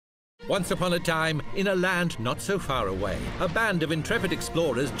Once upon a time, in a land not so far away, a band of intrepid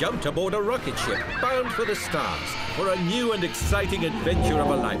explorers jumped aboard a rocket ship bound for the stars for a new and exciting adventure of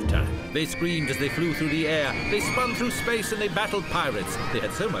a lifetime. They screamed as they flew through the air, they spun through space and they battled pirates. They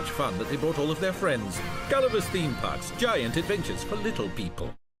had so much fun that they brought all of their friends. Gulliver's Theme Park's giant adventures for little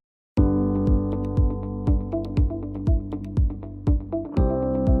people.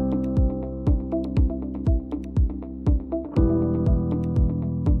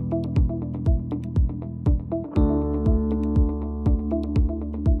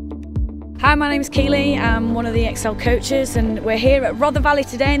 Hi, my name is Keely. I'm one of the Excel coaches and we're here at Rother Valley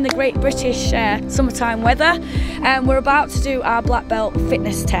today in the Great British summertime weather. We're about to do our black belt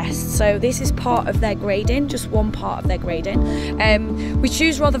fitness test. So this is part of their grading, just one part of their grading. We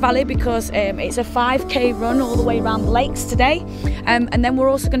choose Rother Valley because it's a 5k run all the way around the lakes today. And then we're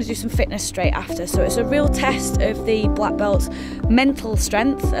also going to do some fitness straight after. So it's a real test of the black belt's mental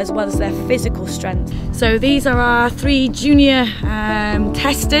strength as well as their physical strength. So these are our 3 junior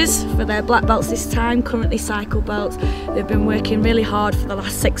testers for their black belts this time, currently cycle belts. They've been working really hard for the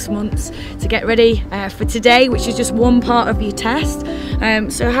last 6 months to get ready for today, which is just one part of your test.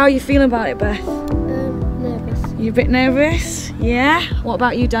 So how are you feeling about it, Beth? Nervous. You're a bit nervous? Yeah? What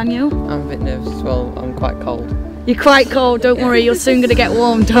about you, Daniel? I'm a bit nervous as well. I'm quite cold. You're quite cold, don't worry, you're soon going to get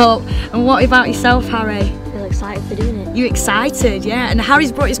warmed up. And what about yourself, Harry? I feel excited for doing it. You're excited, yeah. And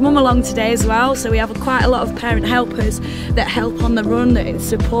Harry's brought his mum along today as well, so we have quite a lot of parent helpers that help on the run, that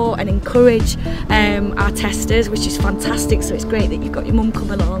support and encourage our testers, which is fantastic. So it's great that you've got your mum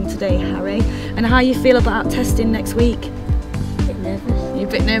coming along today, Harry. And how you feel about testing next week? A bit nervous. You're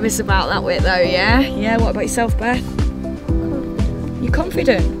a bit nervous about that bit though, yeah? Yeah, what about yourself, Beth? Confident. You're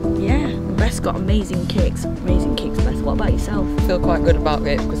confident? Yeah. Beth's got amazing kicks, Beth. What about yourself? I feel quite good about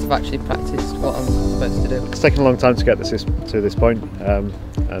it because I've actually practiced what I'm supposed to do. It's taken a long time to get to this point, and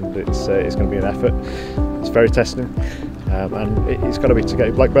it's going to be an effort. It's very testing, and it's got to be to get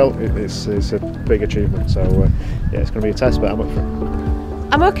your black belt. It's a big achievement, so yeah, it's going to be a test, but I'm up for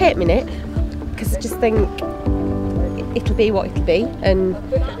it. I'm okay at the minute because I just think it'll be what it'll be, and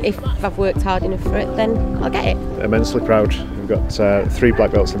if I've worked hard enough for it, then I'll get it. Immensely proud. We've got 3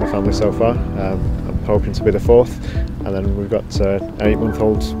 black belts in the family so far. I'm hoping to be the 4th, and then we've got an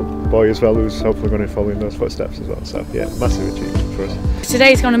 8-month-old boy as well who's hopefully going to follow in those footsteps as well. So yeah, massive achievement for us.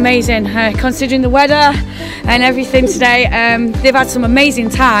 Today's gone amazing, considering the weather and everything today. They've had some amazing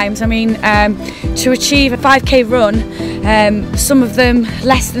times. I mean, to achieve a 5k run, some of them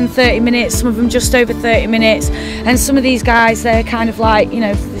less than 30 minutes, some of them just over 30 minutes, and some of these guys, they're kind of like, you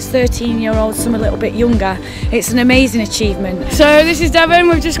know, there's 13-year-olds, some a little bit younger. It's an amazing achievement. So this is Devon,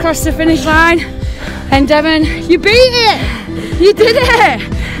 we've just crossed the finish line, and Devon, you beat it! You did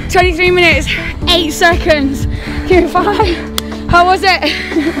it! 23 minutes, 8 seconds. Give me 5. How was it?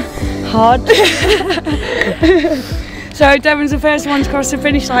 Hard. So Devon's the first one to cross the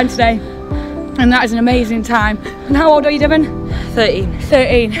finish line today, and that is an amazing time. And how old are you, Devon? 13.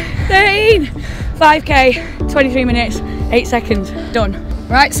 13. 13! 5k, 23 minutes, 8 seconds, done.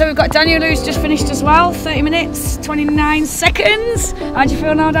 Right, so we've got Daniel who's just finished as well, 30 minutes, 29 seconds. How do you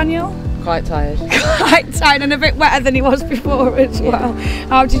feel now, Daniel? Quite tired. Quite tired and a bit wetter than he was before as well.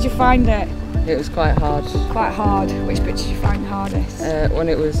 How did you find it? It was quite hard. Quite hard. Which bit did you find hardest? When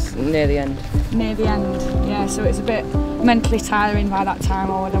it was near the end. Near the end, yeah, so it's a bit mentally tiring by that time,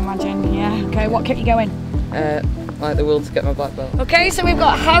 I would imagine, yeah. Okay, what kept you going? Like the will to get my black belt. Okay, so we've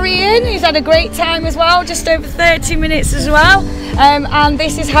got Harry in, who's had a great time as well, just over 30 minutes as well. And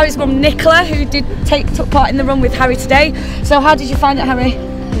this is Harry's mum, Nicola, who took part in the run with Harry today. So how did you find it, Harry?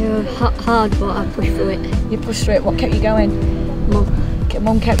 Hard, but I pushed through it. You pushed through it. What kept you going?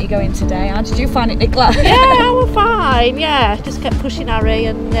 Mum kept you going today. How did you find it, Nicola? Yeah, I was fine. Yeah, just kept pushing Harry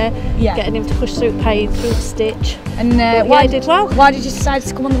and getting him to push through pain, through the stitch. And I did well. Why did you decide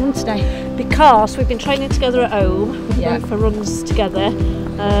to come on the run today? Because we've been training together at home. We've been Yeah. going for runs together.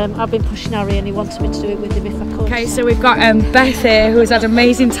 I've been pushing Harry and he wanted me to do it with him if I could. Okay, so we've got Beth here, who has had an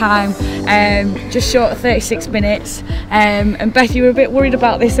amazing time, just short of 36 minutes. And Beth, you were a bit worried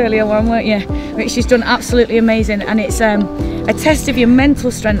about this earlier on, weren't you? But she's done absolutely amazing, and it's a test of your mental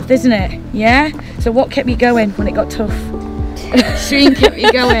strength, isn't it? Yeah? So what kept you going when it got tough? Shireen kept you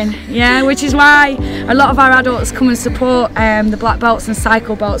going, yeah, which is why a lot of our adults come and support the black belts and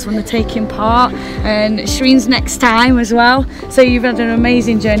cycle belts when they're taking part, and Shireen's next time as well. So you've had an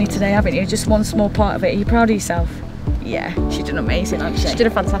amazing journey today, haven't you? Just one small part of it. Are you proud of yourself? Yeah, she did amazing, hasn't she? She did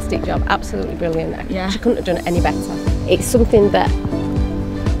a fantastic job, absolutely brilliant. Yeah. She couldn't have done it any better. It's something that,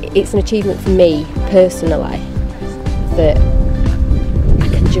 it's an achievement for me personally, that I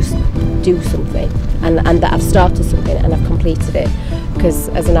can just do something and that I've started something and I've completed it. because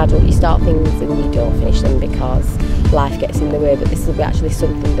as an adult you start things and you don't finish them because life gets in the way, but this will be actually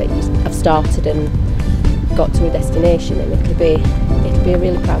something that you have started and got to a destination, and it'll be a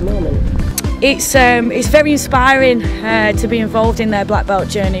really proud moment. It's very inspiring to be involved in their black belt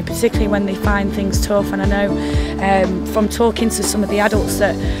journey, particularly when they find things tough. And I know from talking to some of the adults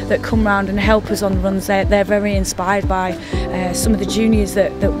that come round and help us on the runs, they're very inspired by some of the juniors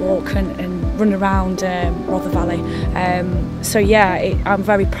that walk and run around Rother Valley. So yeah, I'm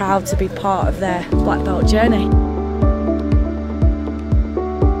very proud to be part of their black belt journey.